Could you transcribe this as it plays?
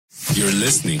You're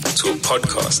listening to a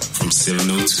podcast from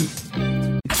 702.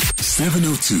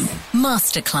 702.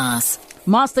 Masterclass.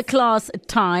 Masterclass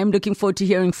time. Looking forward to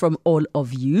hearing from all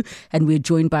of you. And we're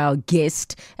joined by our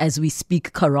guest as we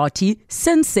speak karate,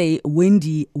 Sensei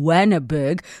Wendy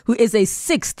Wanneberg, who is a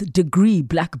 6th degree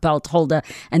black belt holder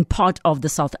and part of the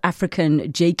South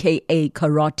African JKA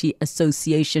Karate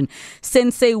Association.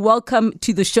 Sensei, welcome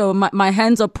to the show. My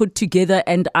hands are put together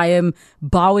and I am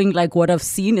bowing like what I've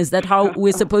seen. Is that how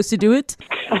we're supposed to do it?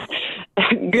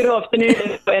 Good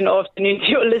afternoon and afternoon to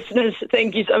your listeners.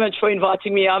 Thank you so much for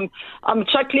inviting me. I'm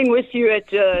chuckling with you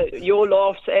at your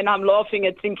laughs, and I'm laughing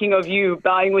at thinking of you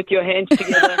bowing with your hands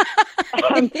together.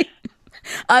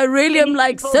 I really am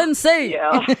like, Sensei.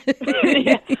 Yeah.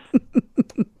 Yeah.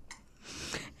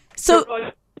 So,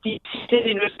 yes,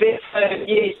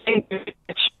 thank you.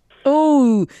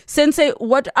 oh, Sensei,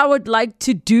 what I would like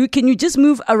to do, can you just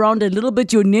move around a little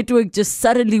bit? Your network just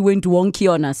suddenly went wonky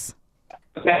on us.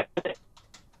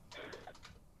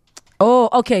 Oh,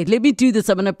 okay. Let me do this.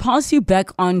 I'm going to pass you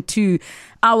back on to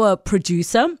our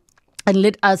producer and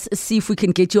let us see if we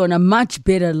can get you on a much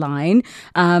better line.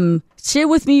 Share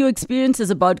with me your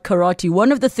experiences about karate.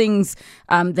 One of the things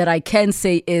that I can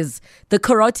say is the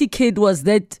Karate Kid was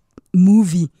that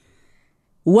movie.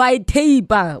 White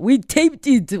tape. We taped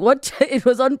it. It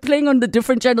was on playing on the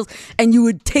different channels and you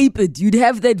would tape it. You'd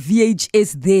have that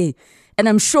VHS there. And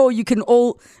I'm sure you can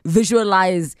all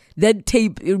visualize that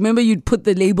tape. Remember, you'd put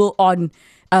the label on.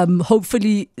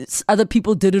 Hopefully, other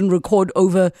people didn't record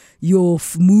over your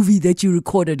movie that you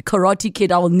recorded. Karate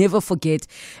Kid, I'll never forget.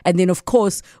 And then, of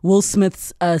course, Will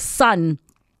Smith's son,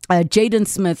 Jaden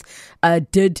Smith,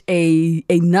 did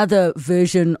another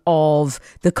version of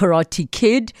The Karate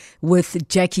Kid with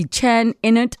Jackie Chan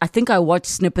in it. I think I watched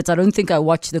snippets. I don't think I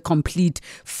watched the complete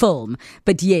film.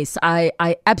 But yes, I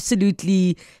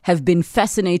absolutely have been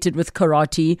fascinated with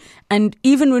karate. And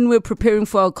even when we're preparing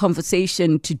for our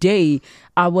conversation today,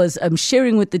 I was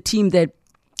sharing with the team that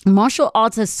martial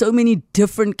arts has so many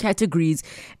different categories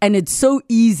and it's so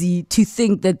easy to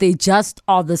think that they just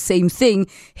are the same thing.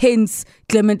 Hence,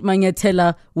 Clement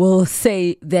Manyatela will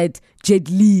say that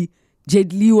Jet Li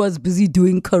was busy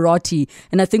doing karate.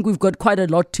 And I think we've got quite a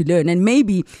lot to learn. And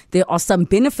maybe there are some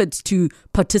benefits to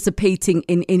participating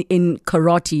in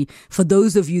karate for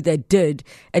those of you that did.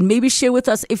 And maybe share with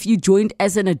us, if you joined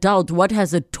as an adult, what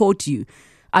has it taught you?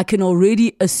 I can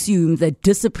already assume that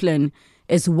discipline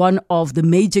is one of the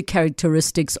major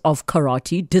characteristics of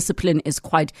karate. Discipline is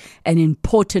quite an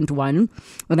important one.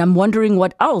 And I'm wondering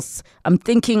what else. I'm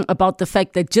thinking about the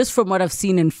fact that just from what I've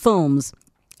seen in films,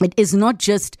 it is not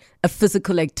just a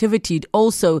physical activity. It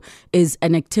also is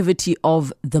an activity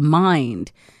of the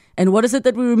mind. And what is it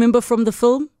that we remember from the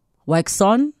film? Wax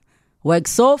on,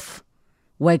 wax off,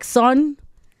 wax on,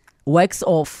 wax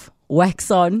off, wax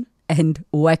on, and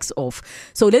wax off.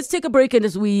 So let's take a break, and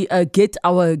as we get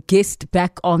our guest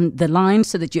back on the line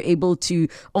so that you're able to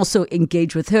also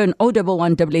engage with her on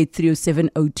 011 883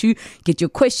 0702. Get your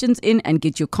questions in and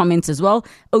get your comments as well.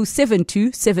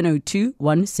 072 702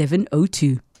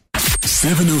 1702.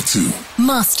 702.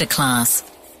 Masterclass.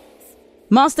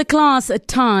 Masterclass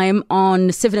time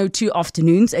on 702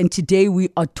 afternoons, and today we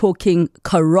are talking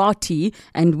karate,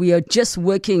 and we are just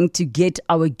working to get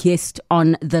our guest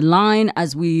on the line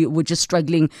as we were just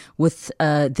struggling with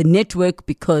the network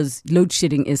because load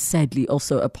shedding is sadly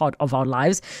also a part of our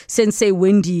lives. Sensei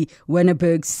Wendy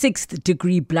Wanneberg, 6th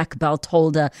degree black belt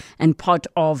holder and part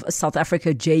of South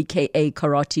Africa JKA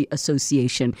Karate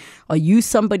Association. Are you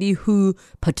somebody who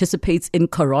participates in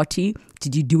karate?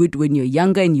 Did you do it when you're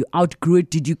younger and you outgrew it?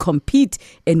 Did you compete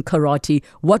in karate?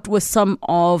 What were some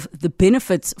of the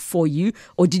benefits for you?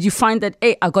 Or did you find that,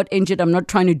 hey, I got injured, I'm not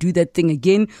trying to do that thing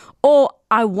again? Or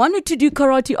I wanted to do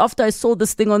karate after I saw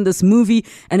this thing on this movie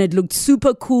and it looked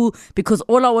super cool because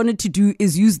all I wanted to do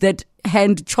is use that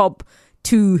hand chop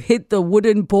to hit the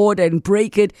wooden board and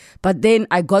break it. But then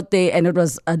I got there and it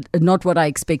was not what I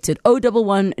expected.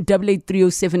 011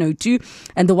 883 0702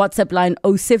 and the WhatsApp line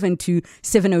 072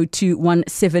 702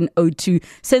 1702.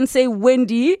 Sensei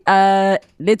Wendy,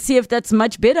 let's see if that's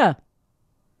much better.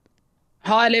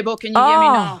 Hi, Lebo. Can you hear me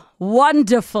now?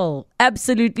 Wonderful.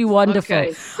 Absolutely wonderful.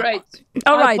 Okay, great.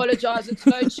 All right. I apologize. It's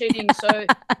load shedding, so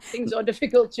things are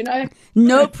difficult,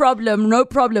 No problem. No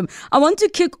problem. I want to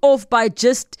kick off by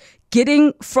just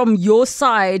getting from your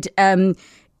side,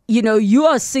 you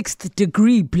are a 6th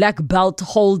degree black belt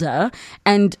holder,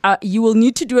 and you will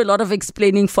need to do a lot of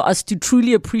explaining for us to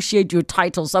truly appreciate your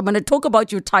title. So I'm going to talk about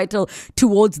your title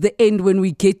towards the end when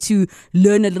we get to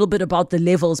learn a little bit about the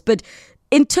levels. But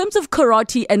in terms of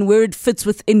karate and where it fits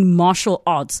within martial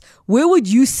arts, where would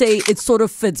you say it sort of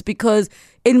fits? Because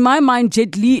in my mind,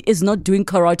 Jet Li is not doing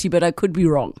karate, but I could be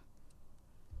wrong.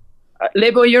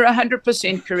 Lebo, you're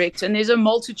 100% correct. And there's a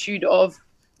multitude of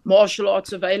martial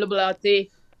arts available out there.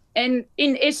 And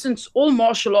in essence, all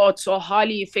martial arts are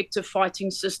highly effective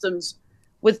fighting systems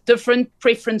with different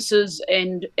preferences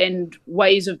and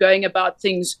ways of going about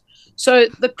things. So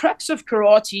the crux of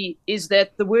karate is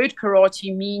that the word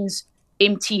karate means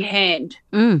empty hand.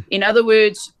 In other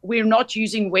words, we're not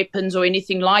using weapons or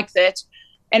anything like that.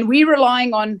 And we're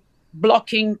relying on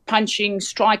blocking, punching,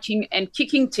 striking, and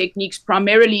kicking techniques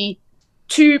primarily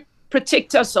to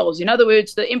protect ourselves. In other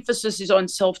words, the emphasis is on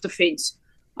self-defense.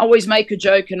 I always make a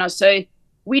joke and I say,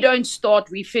 we don't start,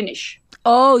 we finish.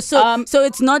 Oh, so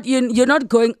it's not you're not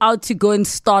going out to go and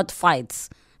start fights.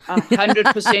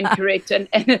 100% correct.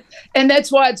 And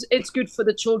that's why it's good for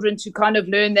the children to kind of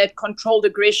learn that controlled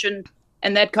aggression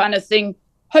and that kind of thing.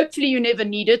 Hopefully you never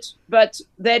need it, but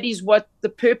that is what the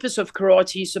purpose of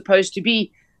karate is supposed to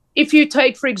be. If you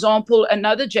take, for example,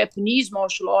 another Japanese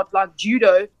martial art like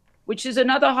judo, which is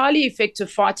another highly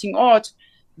effective fighting art,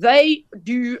 they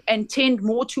do and tend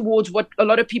more towards what a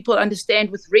lot of people understand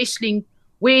with wrestling,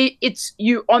 where it's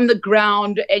you on the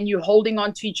ground and you're holding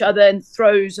on to each other and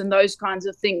throws and those kinds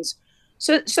of things.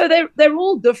 So they're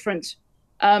all different.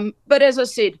 But as I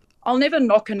said, I'll never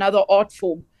knock another art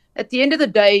form. At the end of the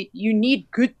day, you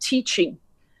need good teaching.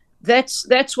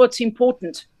 That's what's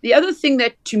important. The other thing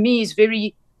that to me is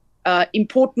very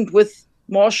important with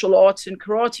martial arts and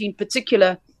karate in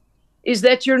particular is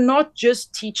that you're not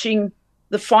just teaching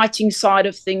the fighting side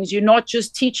of things. You're not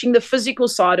just teaching the physical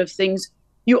side of things.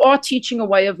 You are teaching a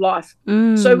way of life.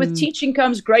 So with teaching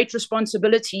comes great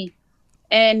responsibility.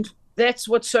 And that's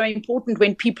what's so important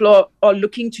when people are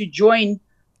looking to join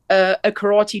a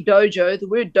karate dojo. The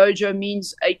word dojo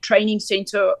means a training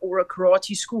center or a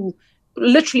karate school.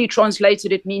 Literally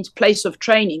translated, it means place of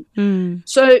training.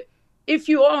 So if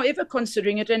you are ever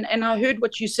considering it, and I heard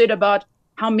what you said about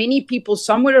how many people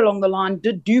somewhere along the line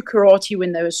did do karate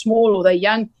when they were small or they're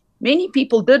young. Many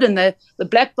people did, and the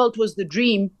black belt was the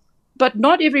dream. But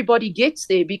not everybody gets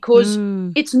there because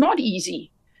it's not easy.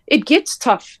 It gets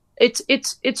tough.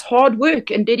 It's hard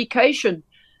work and dedication.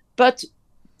 But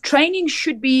training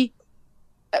should be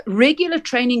regular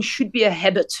training should be a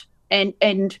habit, and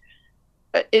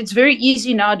it's very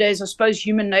easy nowadays. I suppose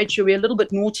human nature, we're a little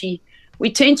bit naughty.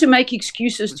 We tend to make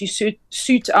excuses to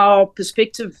suit our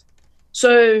perspective.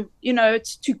 So,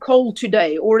 it's too cold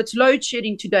today, or it's load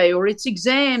shedding today, or it's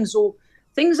exams, or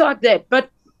things like that. But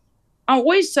I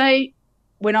always say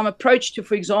when I'm approached to,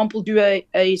 for example, do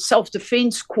a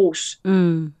self-defense course,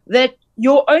 that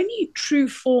your only true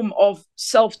form of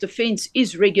self-defense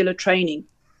is regular training.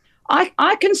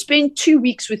 I can spend 2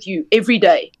 weeks with you every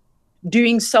day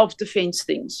doing self-defense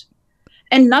things,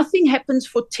 and nothing happens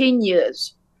for 10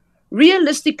 years.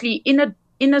 Realistically,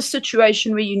 in a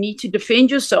situation where you need to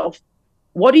defend yourself,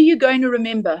 what are you going to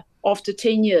remember after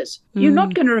 10 years? You're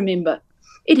not going to remember.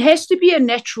 It has to be a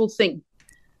natural thing.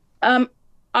 When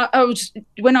I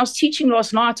was teaching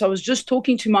last night, I was just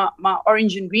talking to my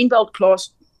orange and green belt class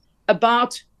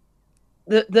about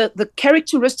the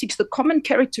characteristics, the common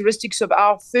characteristics of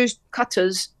our first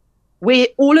cutters, where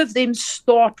all of them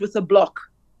start with a block.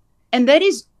 And that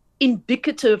is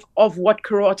indicative of what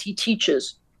karate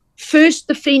teaches. First,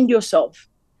 defend yourself,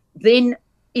 then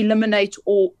eliminate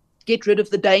or get rid of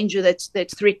the danger that's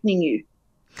threatening you.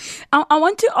 I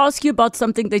want to ask you about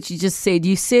something that you just said.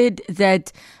 You said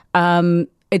that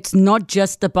it's not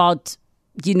just about,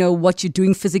 what you're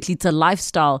doing physically, it's a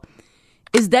lifestyle.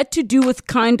 Is that to do with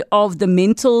kind of the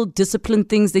mental discipline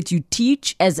things that you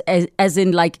teach as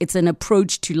in like it's an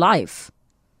approach to life?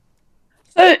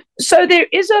 So there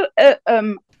is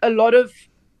a lot of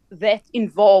that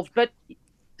involved, but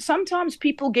sometimes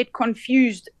people get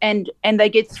confused and they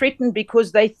get threatened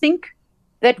because they think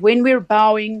that when we're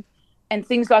bowing and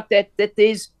things like that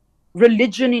there's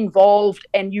religion involved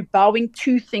and you bowing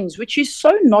to things, which is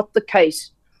so not the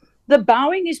case. The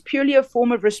bowing is purely a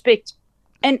form of respect.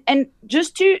 And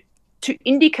just to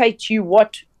indicate to you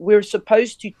what we're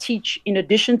supposed to teach in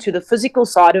addition to the physical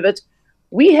side of it,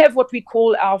 we have what we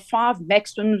call our 5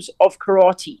 maxims of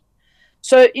karate.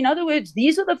 So in other words,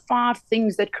 these are the 5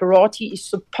 things that karate is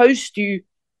supposed to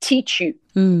teach you.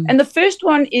 And the first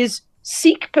one is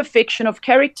seek perfection of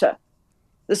character.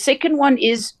 The second one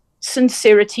is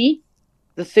sincerity.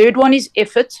 The third one is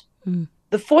effort.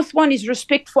 The fourth one is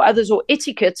respect for others or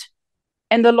etiquette.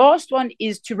 And the last one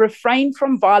is to refrain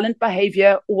from violent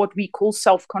behavior, or what we call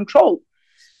self-control.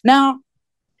 Now,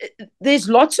 there's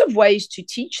lots of ways to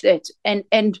teach that.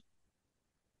 And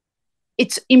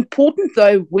it's important,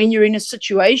 though, when you're in a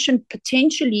situation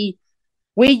potentially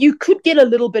where you could get a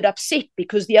little bit upset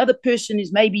because the other person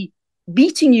is maybe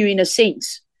beating you in a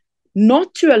sense,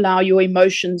 not to allow your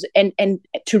emotions and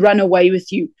to run away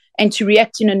with you and to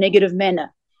react in a negative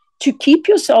manner, to keep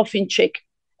yourself in check.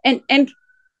 And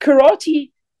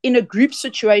karate in a group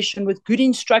situation with good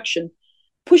instruction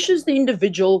pushes the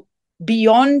individual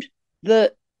beyond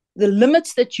the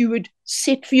limits that you would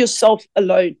set for yourself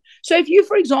alone. So if you,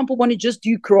 for example, want to just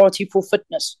do karate for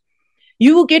fitness,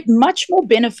 you will get much more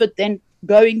benefit than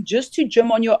going just to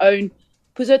gym on your own,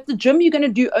 because at the gym, you're going to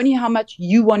do only how much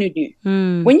you want to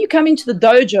do. When you come into the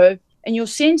dojo and your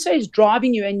sensei is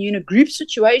driving you and you're in a group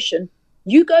situation,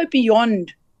 you go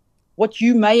beyond what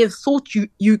you may have thought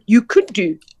you could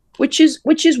do, which is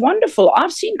wonderful.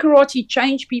 I've seen karate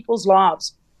change people's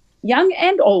lives, young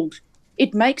and old.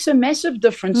 It makes a massive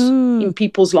difference in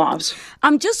people's lives.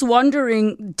 I'm just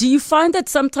wondering, do you find that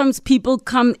sometimes people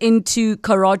come into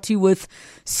karate with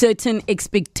certain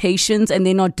expectations and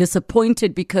they're not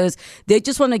disappointed because they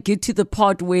just want to get to the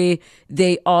part where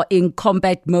they are in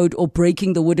combat mode or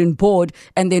breaking the wooden board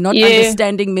and they're not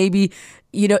understanding maybe,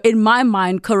 in my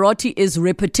mind, karate is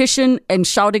repetition and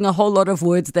shouting a whole lot of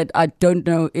words that I don't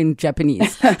know in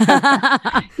Japanese.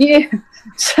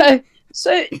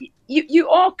 So you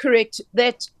are correct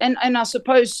that, and I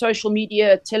suppose social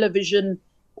media, television,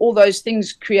 all those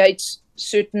things creates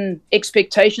certain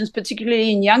expectations,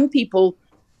 particularly in young people,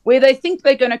 where they think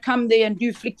they're going to come there and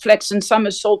do flick-flacks and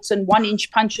somersaults and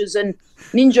 1-inch punches and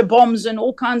ninja bombs and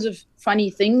all kinds of funny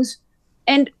things.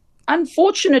 And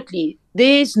unfortunately,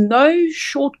 there's no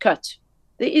shortcut.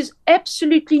 There is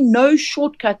absolutely no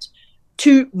shortcut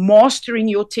to mastering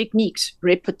your techniques.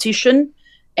 Repetition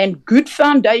and good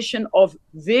foundation of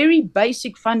very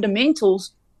basic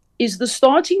fundamentals is the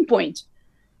starting point.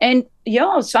 And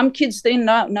some kids then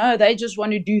no, they just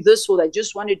want to do this or they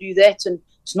just want to do that, and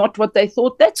it's not what they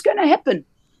thought. That's going to happen.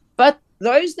 But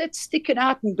those that stick it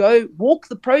out and go walk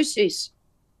the process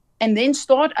and then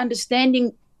start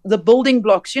understanding the building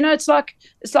blocks, it's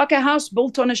like a house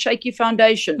built on a shaky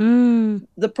foundation.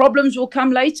 The problems will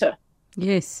come later.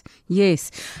 Yes.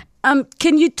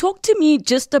 Can you talk to me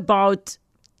just about,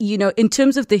 in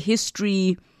terms of the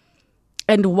history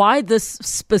and why this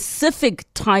specific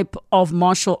type of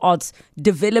martial arts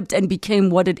developed and became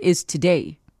what it is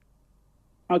today?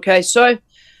 Okay, so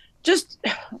just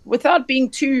without being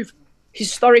too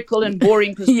historical and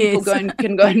boring, because people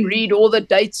can go and read all the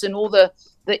dates and all the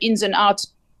ins and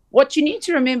outs, what you need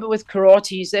to remember with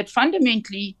karate is that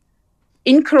fundamentally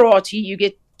in karate you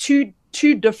get two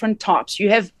different types. You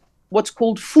have what's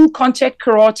called full contact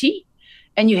karate,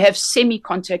 and you have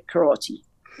semi-contact karate.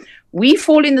 We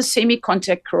fall in the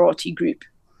semi-contact karate group.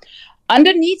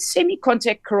 Underneath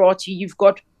semi-contact karate, you've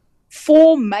got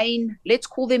 4 main, let's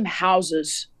call them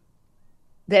houses,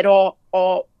 that are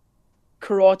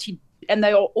karate, and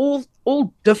they are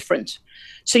all different.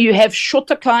 So you have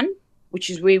Shotokan, which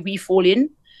is where we fall in.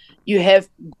 You have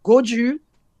Goju,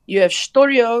 you have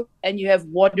Shtoryo, and you have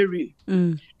Wadaru.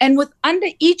 And under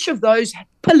each of those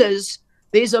pillars,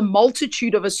 there's a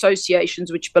multitude of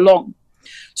associations which belong.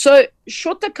 So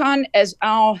Shotokan as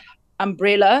our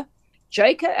umbrella,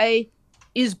 JKA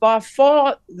is by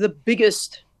far the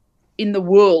biggest in the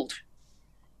world.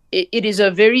 It is a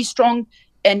very strong,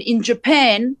 and in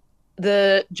Japan,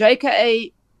 the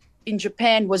JKA in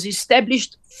Japan was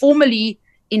established formally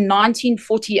in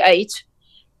 1948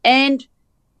 and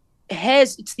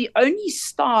it's the only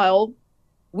style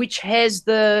which has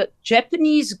the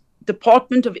Japanese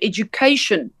Department of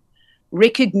Education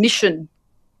recognition,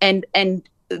 and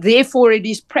therefore it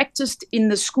is practiced in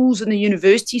the schools and the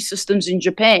university systems in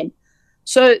Japan.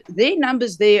 So their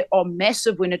numbers there are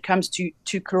massive when it comes to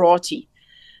karate.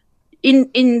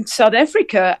 In South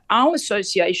Africa, our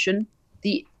association,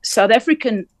 the South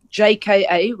African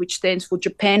JKA, which stands for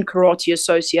Japan Karate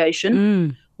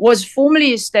Association, was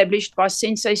formally established by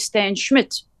Sensei Stan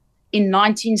Schmidt in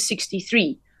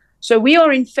 1963. So we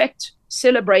are in fact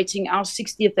celebrating our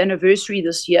 60th anniversary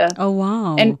this year. Oh,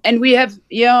 wow. And we have,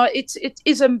 it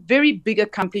is a very big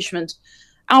accomplishment.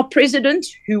 Our president,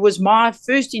 who was my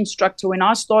first instructor when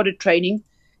I started training,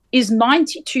 is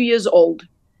 92 years old.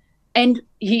 And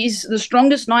he's the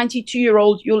strongest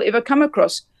 92-year-old you'll ever come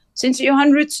across. Sensei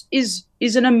Johan Roots is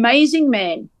an amazing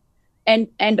man.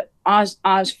 And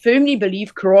I firmly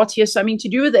believe karate has something to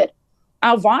do with that.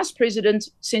 Our vice president,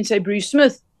 Sensei Bruce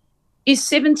Smith, is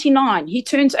 79. He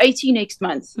turns 80 next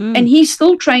month. And he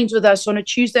still trains with us on a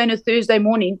Tuesday and a Thursday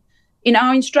morning in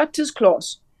our instructors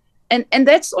class. And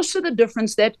that's also the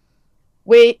difference, that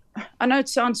where I know it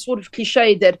sounds sort of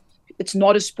cliche that it's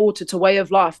not a sport, it's a way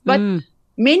of life. But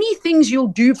many things you'll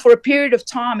do for a period of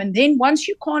time, and then once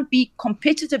you can't be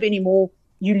competitive anymore,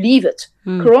 you leave it.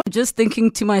 Just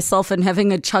thinking to myself and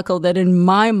having a chuckle that in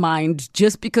my mind,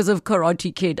 just because of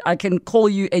Karate Kid, I can call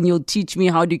you and you'll teach me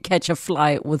how to catch a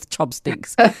fly with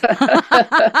chopsticks. I'm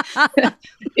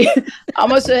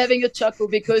also having a chuckle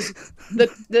because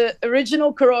the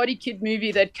original Karate Kid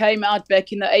movie that came out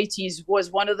back in the 80s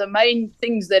was one of the main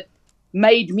things that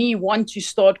made me want to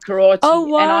start karate. Oh,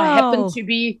 wow.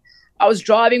 And I was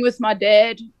driving with my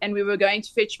dad and we were going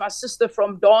to fetch my sister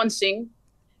from dancing,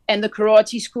 and the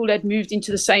karate school had moved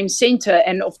into the same center.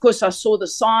 And of course I saw the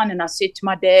sign and I said to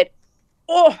my dad,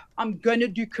 "Oh, I'm going to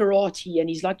do karate." And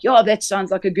he's like, "Yeah, that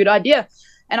sounds like a good idea."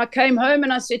 And I came home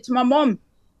and I said to my mom,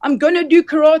 "I'm going to do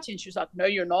karate." And she was like, "No,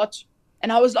 you're not."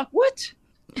 And I was like, "What?"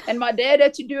 And my dad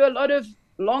had to do a lot of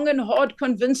long and hard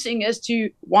convincing as to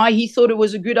why he thought it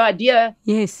was a good idea.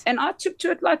 Yes. And I took to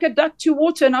it like a duck to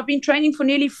water, and I've been training for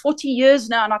nearly 40 years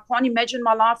now, and I can't imagine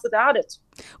my life without it.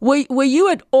 Were you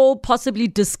at all possibly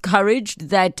discouraged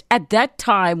that at that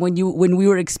time when we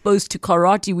were exposed to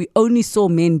karate, we only saw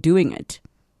men doing it?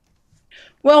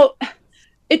 Well,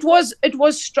 it was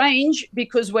strange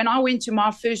because when I went to my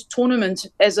first tournament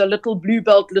as a little blue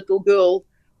belt little girl,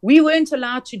 we weren't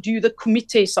allowed to do the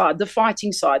kumite side, the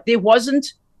fighting side. There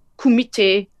wasn't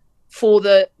kumite for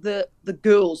the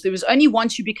girls. There was only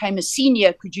once you became a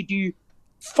senior could you do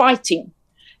fighting.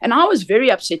 And I was very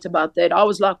upset about that. I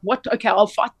was like, "What? Okay, I'll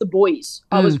fight the boys."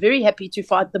 I was very happy to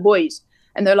fight the boys.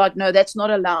 And they're like, "No, that's not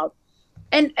allowed."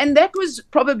 And that was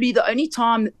probably the only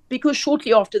time, because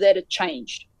shortly after that it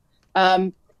changed.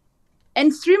 And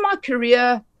through my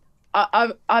career,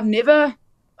 I've never,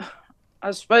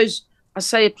 I suppose I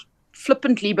say it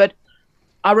flippantly, but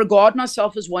I regard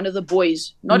myself as one of the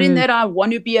boys. Not in that I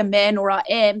want to be a man, or I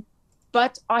am,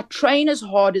 but I train as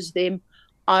hard as them.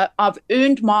 I've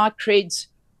earned my creds,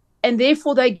 and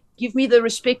therefore they give me the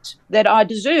respect that I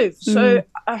deserve. So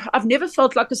I've never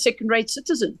felt like a second-rate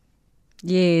citizen.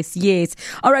 Yes, yes.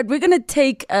 All right, we're going to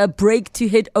take a break to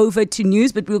head over to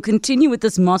news, but we'll continue with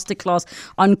this masterclass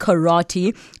on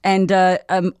karate. And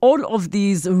all of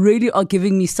these really are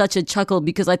giving me such a chuckle,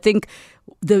 because I think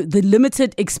the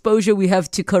limited exposure we have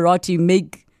to karate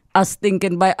make us think,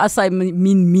 and by us I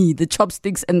mean me, the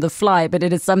chopsticks and the fly, but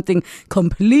it is something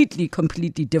completely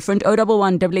different.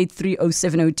 011 883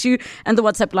 0702 and the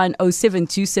WhatsApp line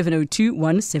 072 702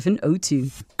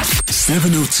 1702.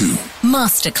 702.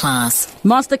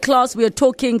 Masterclass. We are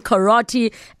talking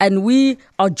karate, and we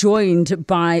are joined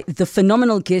by the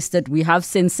phenomenal guest that we have,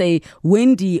 Sensei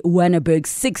Wendy Wanneberg,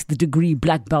 6th degree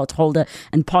black belt holder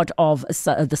and part of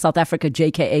the South Africa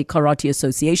JKA Karate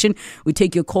Association. We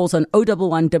take your calls on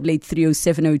 011 883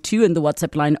 0702 and the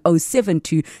WhatsApp line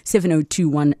 072 702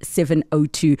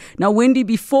 1702. Now, Wendy,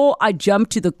 before I jump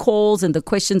to the calls and the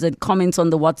questions and comments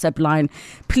on the WhatsApp line,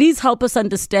 please help us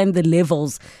understand the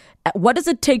levels. What does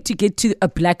it take to get to a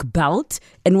black belt?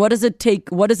 And what does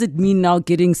it mean now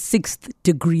getting 6th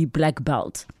degree black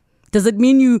belt? Does it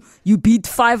mean you beat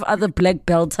 5 other black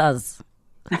belters?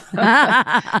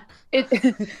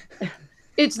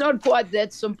 It's not quite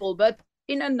that simple, but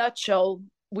in a nutshell,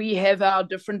 we have our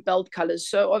different belt colors.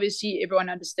 So obviously everyone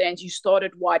understands you start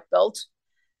at white belt,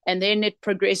 and then it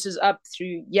progresses up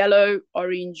through yellow,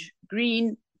 orange,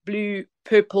 green, blue,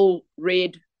 purple,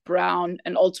 red, brown,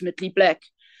 and ultimately black.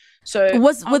 So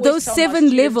were those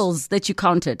 7 levels that you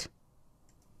counted?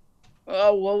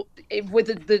 Oh, well,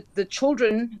 with the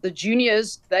children, the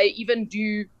juniors, they even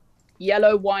do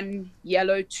yellow 1,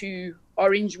 yellow 2,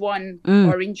 orange 1,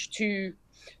 orange 2.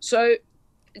 So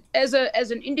as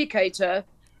an indicator,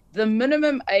 the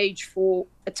minimum age for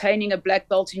attaining a black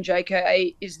belt in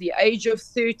JKA is the age of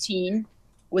 13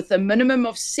 with a minimum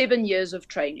of 7 years of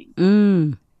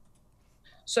training.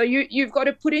 So you've got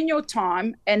to put in your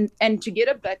time, and to get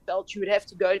a black belt, you would have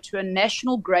to go to a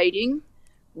national grading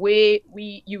where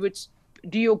you would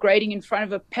do your grading in front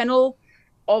of a panel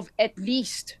of at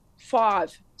least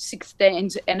 5 6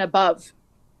 dans and above.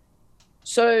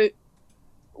 So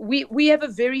we have a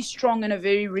very strong and a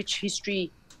very rich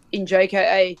history in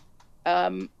JKA.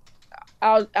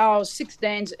 Our 6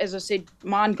 dans, as I said,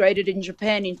 mine graded in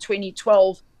Japan in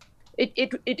 2012.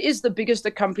 It is the biggest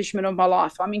accomplishment of my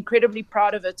life. I'm incredibly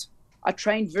proud of it. I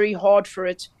trained very hard for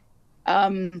it.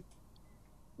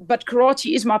 But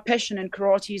karate is my passion, and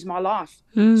karate is my life.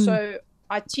 So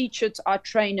I teach it, I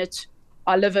train it,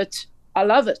 I live it, I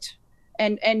love it.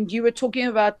 And you were talking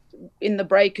about in the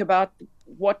break about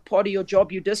what part of your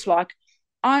job you dislike.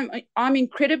 I'm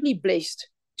incredibly blessed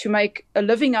to make a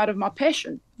living out of my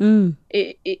passion.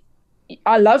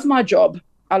 I love my job.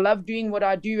 I love doing what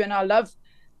I do, and I love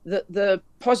the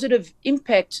positive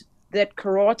impact that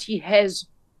karate has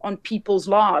on people's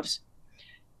lives.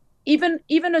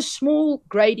 even a small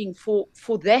grading for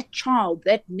that child,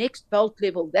 that next belt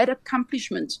level, that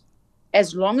accomplishment,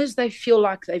 as long as they feel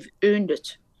like they've earned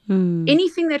it.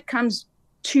 Anything that comes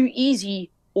too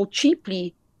easy or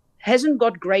cheaply hasn't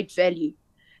got great value.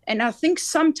 And I think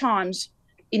sometimes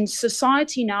in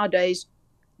society nowadays,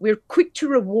 we're quick to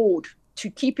reward to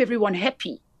keep everyone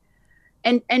happy.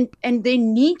 And there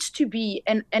needs to be,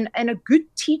 and a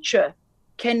good teacher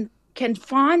can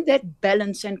find that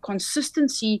balance and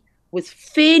consistency with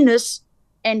fairness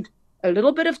and a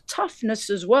little bit of toughness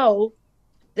as well,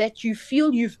 that you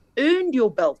feel you've earned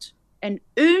your belt and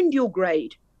earned your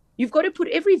grade. You've got to put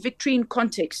every victory in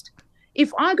context.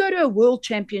 If I go to a world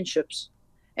championships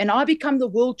and I become the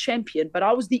world champion, but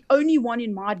I was the only one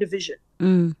in my division,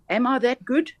 am I that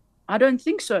good? I don't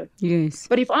think so. Yes.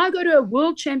 But if I go to a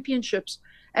world championships,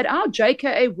 at our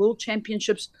JKA world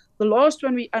championships, the last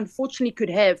one we unfortunately could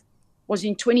have was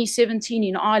in 2017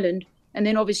 in Ireland. And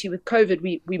then obviously with COVID,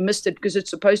 we missed it because it's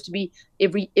supposed to be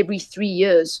every 3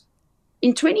 years.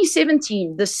 In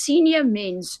 2017, the senior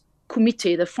men's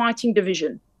committee, the fighting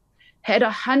division, had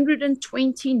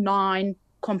 129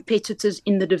 competitors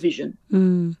in the division.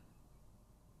 And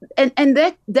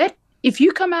that if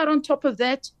you come out on top of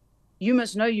that, you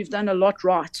must know you've done a lot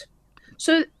right.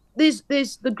 So there's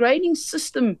the grading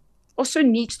system also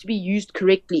needs to be used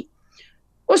correctly.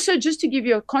 Also, just to give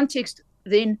you a context,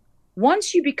 then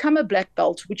once you become a black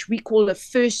belt, which we call a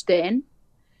first dan,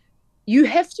 you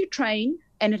have to train,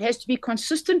 and it has to be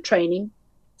consistent training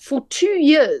for 2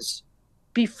 years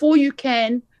before you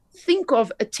can think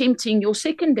of attempting your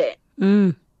second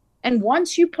dan. And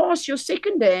once you pass your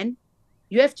second dan,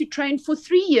 you have to train for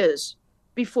 3 years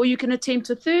before you can attempt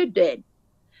a third dan.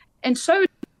 And so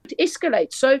it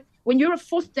escalates. So when you're a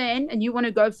fourth dan and you want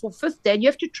to go for fifth dan, you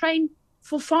have to train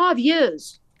for 5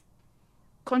 years.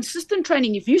 Consistent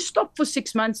training. If you stop for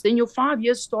 6 months, then your 5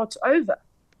 years starts over.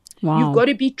 Wow. You've got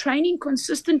to be training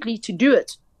consistently to do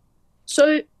it.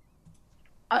 So,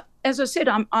 as I said,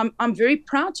 I'm very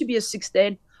proud to be a sixth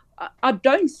dan. I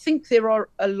don't think there are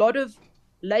a lot of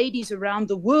ladies around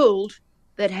the world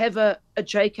that have a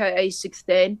JKA sixth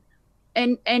dan,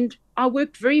 and I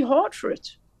worked very hard for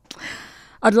it.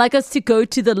 I'd like us to go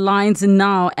to the lines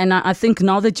now, and I think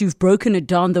now that you've broken it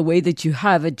down the way that you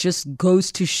have, it just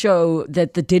goes to show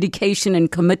that the dedication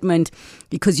and commitment,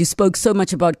 because you spoke so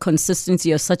much about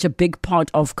consistency, are such a big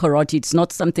part of karate. It's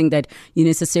not something that you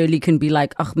necessarily can be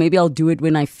like, maybe I'll do it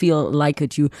when I feel like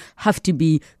it. You have to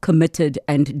be committed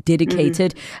and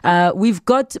dedicated. We've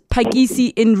got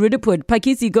Pakisi in Ridderpoort.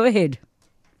 Pakisi, go ahead.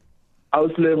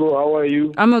 How's level? How are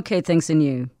you? I'm okay, thanks, and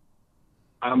you?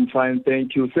 I'm fine,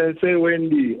 thank you. Sensei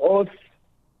Wendy.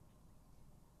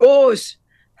 Os.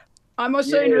 I'm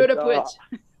also in Ridderpoort.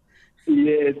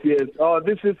 Yes. Oh,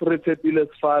 this is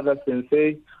Ritsepile's father,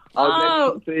 Sensei.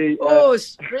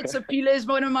 Ritsepile is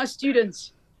one of my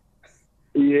students.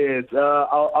 Yes,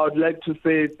 I would like to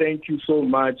say thank you so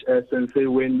much, Sensei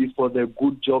Wendy, for the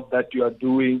good job that you are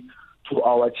doing to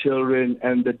our children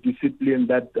and the discipline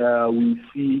that we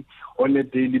see on a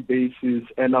daily basis.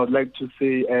 And I would like to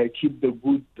say keep the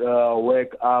good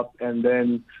work up and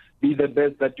then be the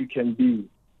best that you can be.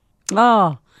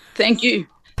 Thank you.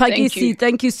 Pakisi,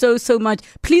 thank you so much.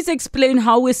 Please explain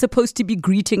how we're supposed to be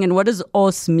greeting and what does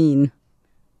os mean?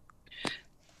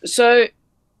 So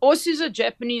os is a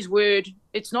Japanese word.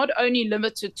 It's not only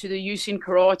limited to the use in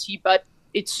karate, but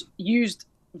it's used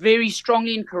very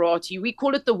strongly in karate. We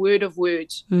call it the word of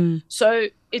words. So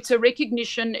it's a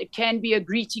recognition. It can be a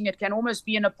greeting. It can almost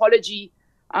be an apology.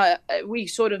 We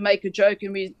sort of make a joke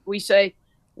and we say,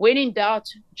 when in doubt,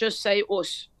 just say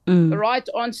os. The right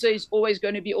answer is always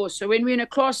going to be os. So when we're in a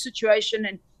class situation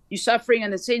and you're suffering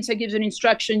and the sensei gives an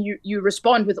instruction, you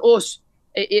respond with os.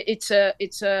 It's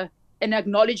an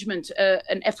acknowledgement,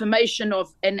 an affirmation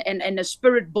of and a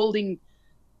spirit building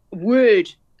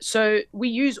word. So we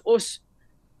use os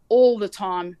all the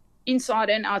time, inside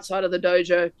and outside of the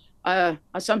dojo. I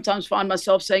sometimes find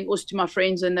myself saying us to my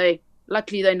friends, and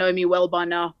luckily they know me well by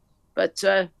now. But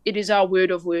it is our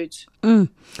word of words.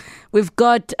 We've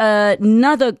got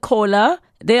another caller.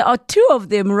 There are two of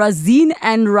them, Razine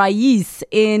and Rais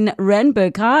in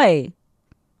Randburg. Hi.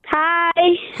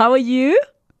 Hi. How are you?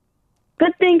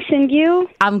 Good, thanks, and you?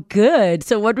 I'm good.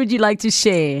 So what would you like to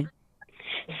share?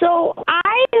 So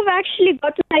I have actually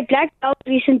gotten my black belt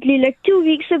recently, like 2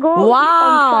 weeks ago.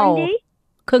 Wow. On Sunday.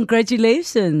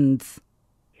 Congratulations.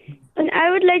 And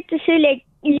I would like to say, like,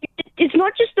 it's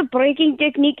not just the breaking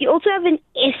technique. You also have an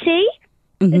essay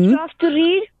that you have to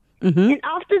read. And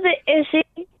after the essay,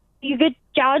 you get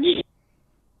judged.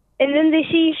 And then they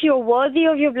see if you're worthy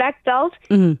of your black belt.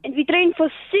 And we train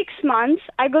for 6 months.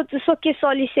 I go to Sokye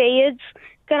Soli Sayed's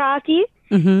karate.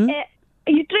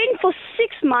 You train for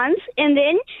 6 months, and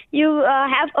then you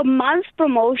have a month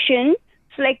promotion.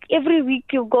 So like every week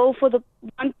you go for the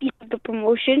one piece of the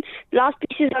promotion. Last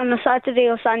piece is on a Saturday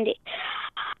or Sunday.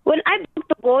 When I booked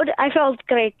the board, I felt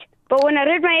great. But when I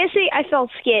read my essay, I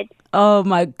felt scared. Oh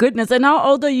my goodness. And how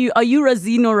old are you? Are you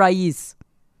Razine or Rais?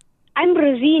 I'm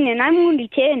Razine and I'm only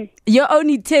 10. You're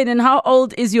only 10. And how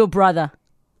old is your brother?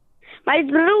 My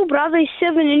little brother is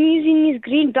 7 and he's in his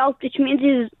green belt, which means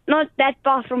he's not that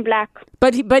far from black.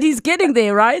 But he's getting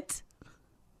there, right?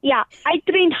 Yeah, I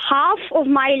trained half of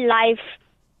my life.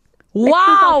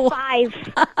 Wow. Like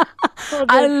 5.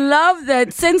 I love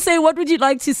that. Sensei, what would you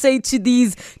like to say to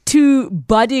these two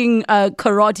budding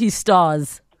karate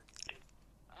stars?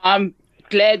 I'm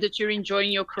glad that you're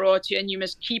enjoying your karate, and you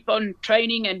must keep on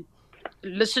training and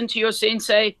listen to your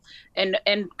sensei. And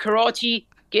karate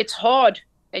gets hard,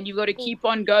 and you've got to keep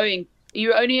on going.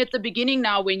 You're only at the beginning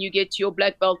now when you get to your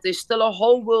black belt. There's still a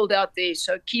whole world out there,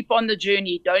 so keep on the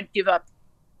journey. Don't give up.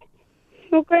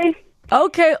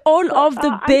 Okay, all of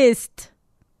the best.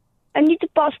 I need to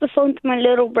pass the phone to my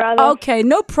little brother. Okay,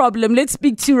 no problem. Let's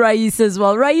speak to Rais as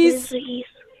well. Rais?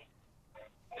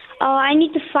 I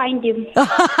need to find him.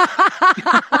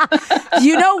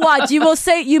 You know what? You must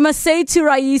say to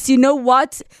Rais, you know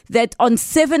what? That on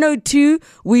 702,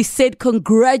 we said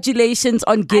congratulations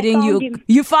on getting you. Him.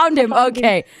 You found him?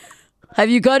 Okay. Have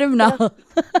you got him now?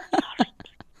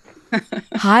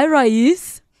 Hi,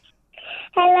 Rais.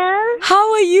 Hello?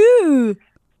 How are you?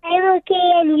 I'm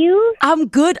okay, and you? I'm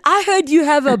good. I heard you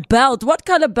have a belt. What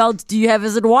kind of belt do you have?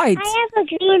 Is it white? I have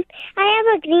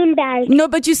a green belt. No,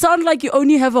 but you sound like you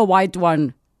only have a white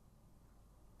one.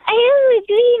 I have a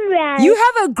green belt. You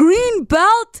have a green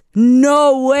belt?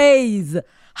 No ways.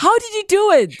 How did you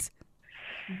do it?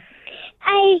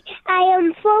 I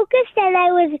am focused and I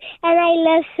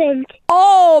listened.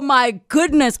 Oh my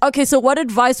goodness. Okay, so what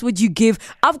advice would you give?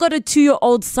 I've got a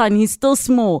 2-year-old son. He's still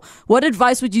small. What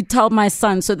advice would you tell my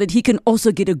son so that he can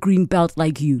also get a green belt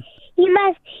like you? He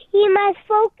must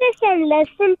focus and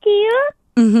listen to you.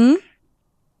 Mm-hmm.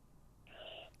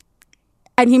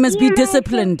 And he must be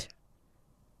disciplined.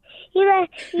 Yes,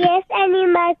 and he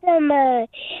must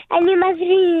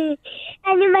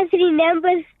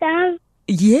remember stuff.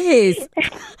 Yes.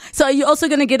 So are you also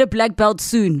going to get a black belt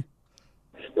soon?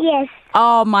 Yes.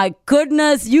 Oh my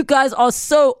goodness. You guys are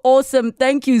so awesome.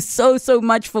 Thank you so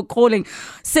much for calling.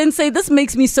 Sensei, this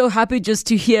makes me so happy just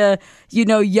to hear,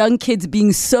 young kids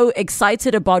being so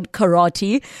excited about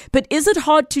karate. But is it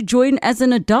hard to join as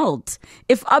an adult?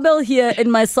 If Abel here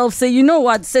and myself say, you know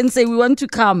what, Sensei, we want to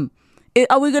come.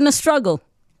 Are we going to struggle?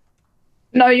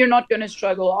 No, you're not going to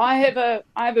struggle. I have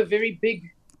a very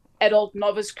big adult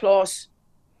novice class.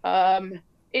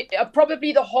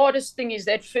 Probably the hardest thing is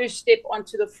that first step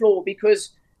onto the floor,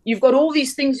 because you've got all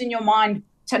these things in your mind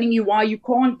telling you why you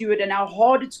can't do it and how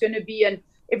hard it's going to be, and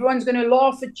everyone's going to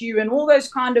laugh at you and all those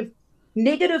kind of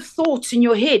negative thoughts in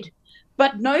your head.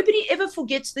 But nobody ever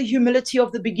forgets the humility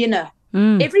of the beginner.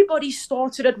 Everybody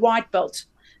started at white belt,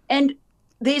 and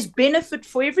there's benefit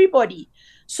for everybody.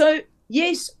 So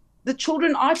yes, the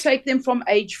children, I take them from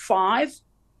age 5,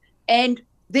 and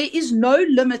there is no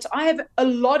limit. I have a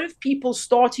lot of people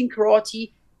starting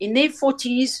karate in their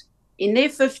 40s, in their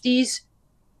 50s.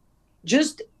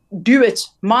 Just do it.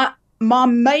 My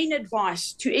main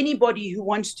advice to anybody who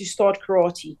wants to start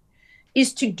karate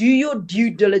is to do your due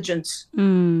diligence.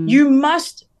 You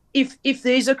must, if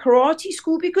there's a karate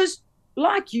school, because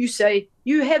like you say,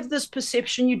 you have this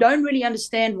perception, you don't really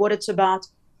understand what it's about.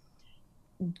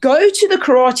 Go to the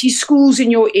karate schools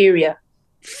in your area.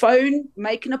 Phone,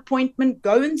 make an appointment,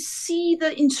 go and see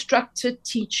the instructor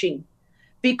teaching.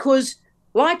 Because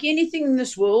like anything in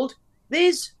this world,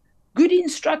 there's good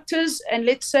instructors and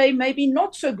let's say maybe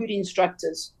not so good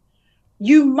instructors.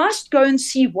 You must go and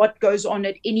see what goes on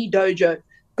at any dojo.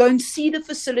 Go and see the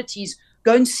facilities.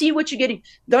 Go and see what you're getting.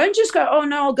 Don't just go, oh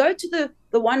no, I'll go to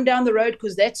the one down the road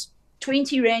because that's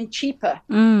 20 Rand cheaper.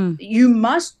 You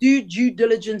must do due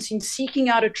diligence in seeking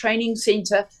out a training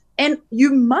center, and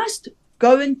you must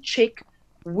go and check,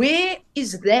 where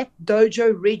is that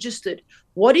dojo registered?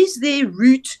 What is their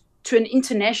route to an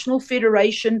international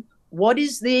federation? What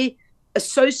is their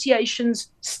association's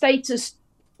status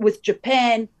with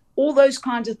Japan? All those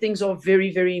kinds of things are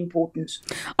very, very important.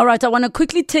 All right, I want to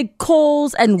quickly take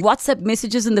calls and WhatsApp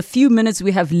messages in the few minutes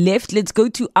we have left. Let's go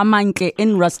to Amanke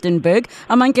in Rustenburg.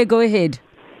 Amanke, go ahead.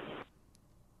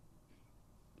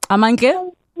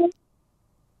 Amanke?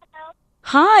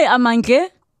 Hi, Amanke.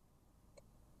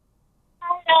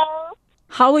 Hello.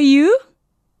 How are you?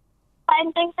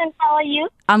 Fine, thanks, and how are you?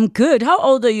 I'm good. How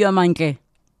old are you, Amanke?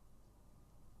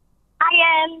 I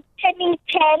I am turning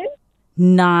 10.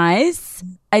 Nice.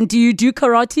 And do you do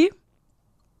karate?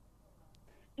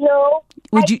 No,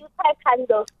 Would I you- do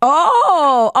taekwondo.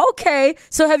 Oh, okay.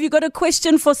 So have you got a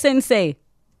question for Sensei?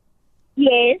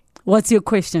 Yes. What's your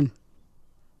question?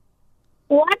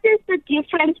 What is the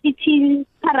difference between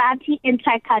karate and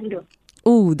taekwondo?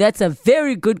 Oh, that's a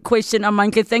very good question,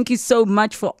 Amanke. Thank you so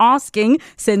much for asking,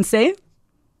 Sensei.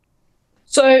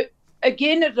 So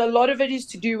again, a lot of it is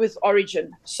to do with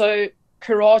origin. So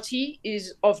karate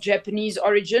is of Japanese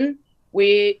origin,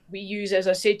 where we use, as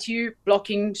I said to you,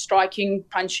 blocking, striking,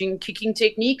 punching, kicking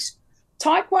techniques.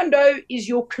 Taekwondo is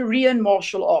your Korean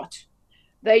martial art.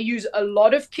 They use a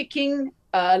lot of kicking,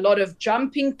 a lot of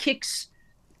jumping kicks.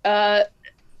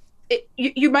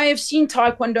 You may have seen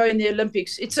Taekwondo in the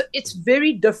Olympics. It's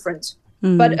very different,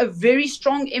 but a very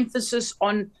strong emphasis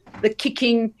on the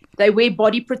kicking. They wear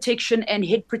body protection and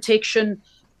head protection.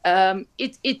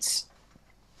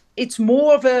 It's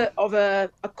more of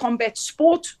a combat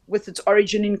sport with its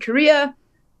origin in Korea.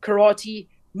 Karate,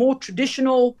 more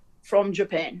traditional from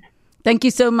Japan. Thank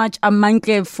you so much,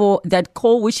 Amanke, for that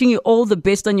call. Wishing you all the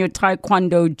best on your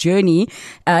Taekwondo journey.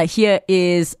 Here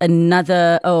is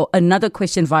another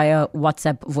question via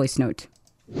WhatsApp voice note.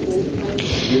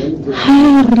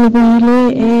 Hi,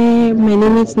 Ribele. My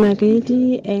name is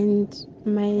Nagedi, and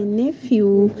my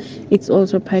nephew is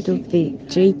also part of the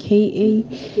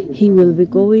JKA. He will be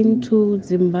going to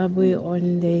Zimbabwe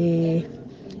on the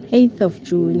 8th of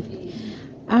June.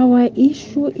 Our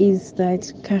issue is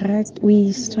that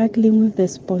we're struggling with the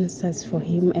sponsors for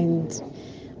him, and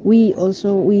we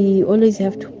always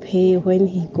have to pay when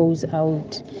he goes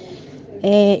out.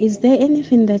 Is there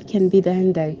anything that can be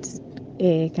done that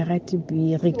karate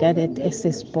be regarded as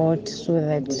a sport, so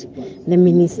that the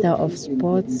Minister of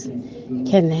Sports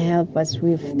can help us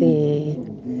with the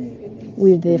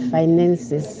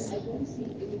finances?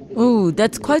 Oh,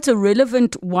 that's quite a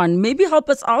relevant one. Maybe help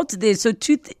us out there. So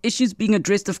two issues being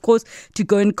addressed, of course, to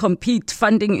go and compete,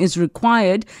 funding is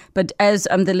required. But as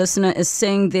the listener is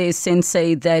saying there,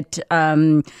 Sensei, that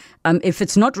if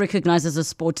it's not recognized as a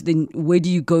sport, then where do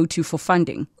you go to for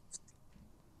funding?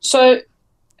 So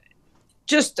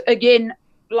just again,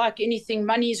 like anything,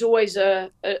 money is always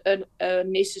a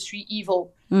necessary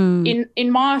evil.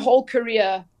 In my whole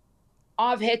career,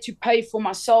 I've had to pay for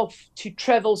myself to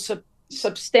travel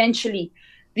substantially.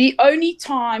 The only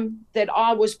time that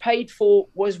I was paid for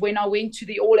was when I went to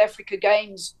the All Africa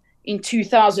Games in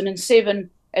 2007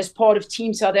 as part of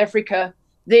Team South Africa.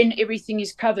 Then everything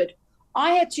is covered.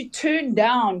 I had to turn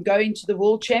down going to the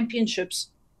World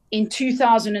Championships in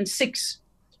 2006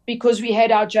 because we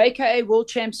had our JKA World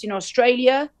Champs in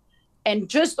Australia. And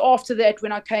just after that,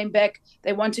 when I came back,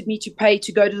 they wanted me to pay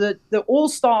to go to the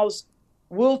All-Stars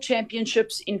World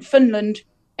Championships in Finland.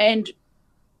 And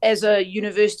as a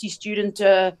university student,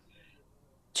 I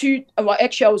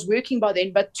was working by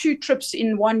then, but 2 trips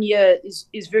in 1 year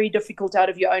is very difficult out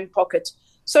of your own pocket.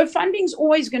 So funding's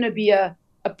always going to be a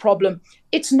problem.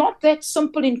 It's not that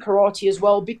simple in karate as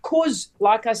well, because,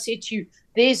 like I said to you,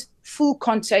 there's full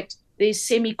contact, there's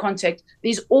semi-contact,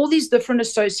 there's all these different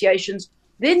associations.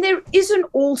 Then there is an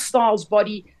all-styles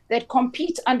body that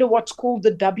competes under what's called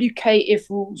the WKF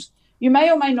rules. You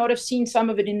may or may not have seen some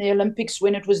of it in the Olympics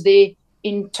when it was there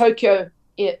in Tokyo.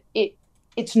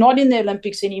 It's not in the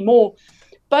Olympics anymore,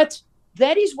 but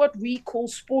that is what we call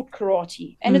sport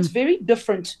karate, and it's very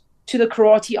different to the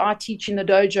karate I teach in the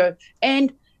dojo.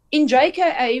 And in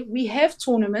JKA we have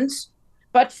tournaments,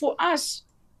 but for us,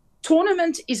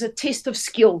 tournament is a test of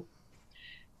skill.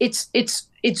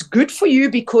 It's good for you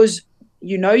because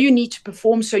you know you need to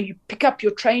perform, so you pick up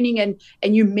your training and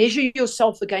you measure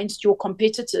yourself against your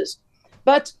competitors,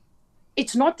 but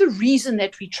it's not the reason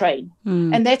that we train.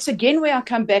 And that's again where I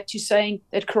come back to saying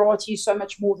that karate is so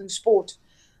much more than sport.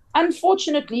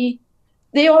 Unfortunately,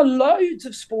 there are loads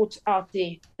of sports out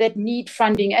there that need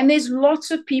funding, and there's lots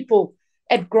of people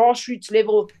at grassroots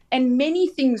level and many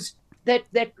things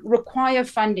that require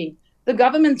funding. The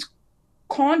government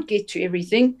can't get to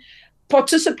everything.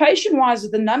 Participation-wise,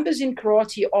 the numbers in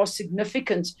karate are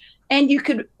significant, and you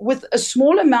could, with a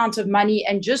small amount of money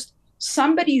and just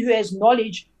somebody who has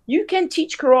knowledge, you can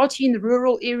teach karate in the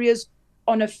rural areas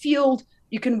on a field.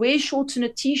 You can wear shorts and a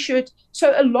T-shirt.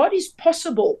 So a lot is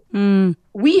possible.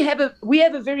 We have a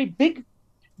very big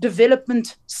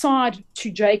development side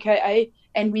to JKA,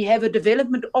 and we have a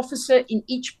development officer in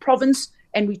each province,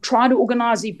 and we try to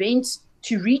organize events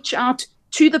to reach out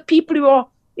to the people who are,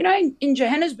 in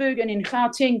Johannesburg and in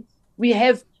Gauteng. We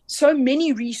have so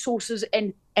many resources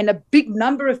and a big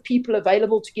number of people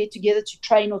available to get together to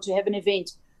train or to have an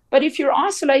event. But if you're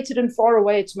isolated and far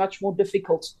away, it's much more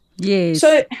difficult. Yes.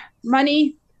 So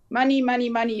money, Money, money,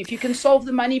 money. If you can solve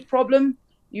the money problem,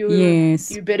 you're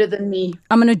better than me.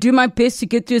 I'm going to do my best to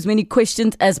get through as many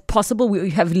questions as possible. We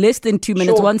have less than 2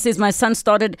 minutes. Sure. One says, my son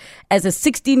started as a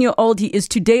 16-year-old. He is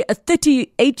today a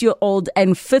 38-year-old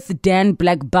and 5th Dan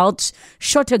black belt,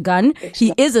 shot a gun. Excellent.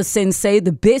 He is a sensei.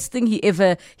 The best thing he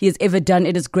has ever done.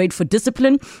 It is great for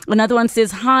discipline. Another one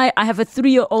says, hi, I have a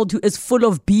 3-year-old who is full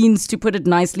of beans, to put it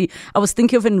nicely. I was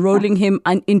thinking of enrolling him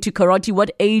into karate.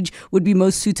 What age would be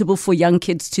most suitable for young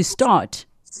kids to start?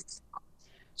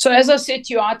 So as I said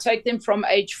to you, I take them from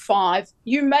age 5.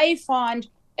 You may find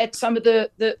at some of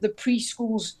the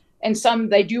preschools and some,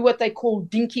 they do what they call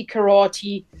dinky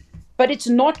karate, but it's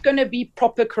not going to be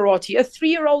proper karate. A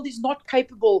 3-year-old is not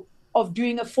capable of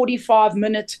doing a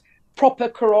 45-minute proper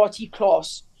karate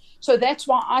class. So that's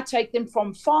why I take them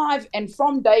from 5, and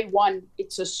from day 1,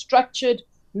 it's a structured,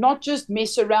 not just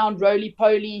mess around,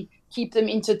 roly-poly, keep them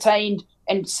entertained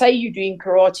and say you're doing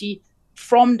karate.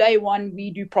 From day 1,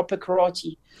 we do proper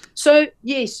karate. So,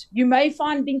 yes, you may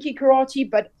find dinky karate,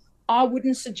 but I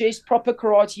wouldn't suggest proper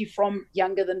karate from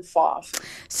younger than 5.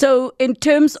 So, in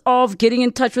terms of getting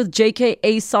in touch with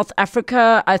JKA South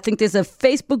Africa, I think there's a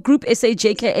Facebook group,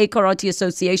 JKA Karate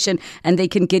Association, and they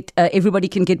can get everybody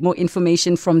can get more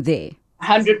information from there.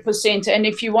 100%. And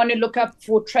if you want to look up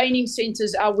for training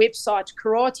centers, our website,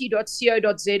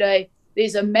 karate.co.za,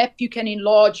 there's a map you can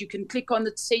enlarge. You can click on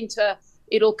the center.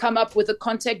 It'll come up with the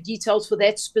contact details for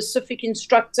that specific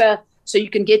instructor, so you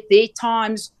can get their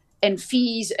times and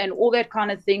fees and all that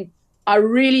kind of thing. I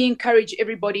really encourage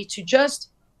everybody to just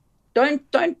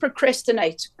don't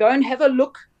procrastinate. Go and have a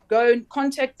look. Go and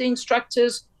contact the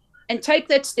instructors and take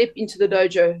that step into the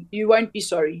dojo. You won't be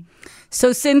sorry.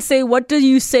 So, Sensei, what do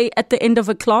you say at the end of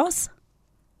a class?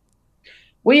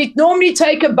 We normally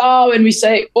take a bow and we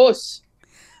say, os.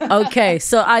 Okay,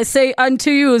 so I say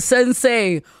unto you,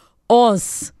 Sensei,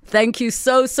 os. Thank you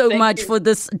so much for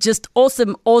this just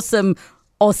awesome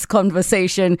os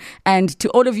conversation. And to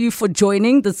all of you for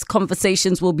joining, this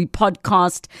conversations will be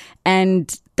podcast.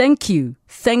 And thank you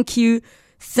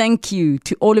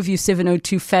to all of you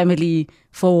 702 family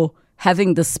for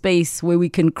having the space where we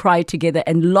can cry together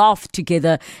and laugh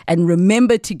together and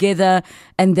remember together,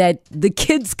 and that the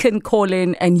kids can call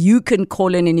in and you can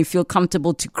call in, and you feel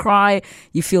comfortable to cry,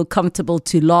 you feel comfortable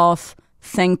to laugh.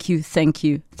 Thank you. It's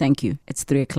 3:00.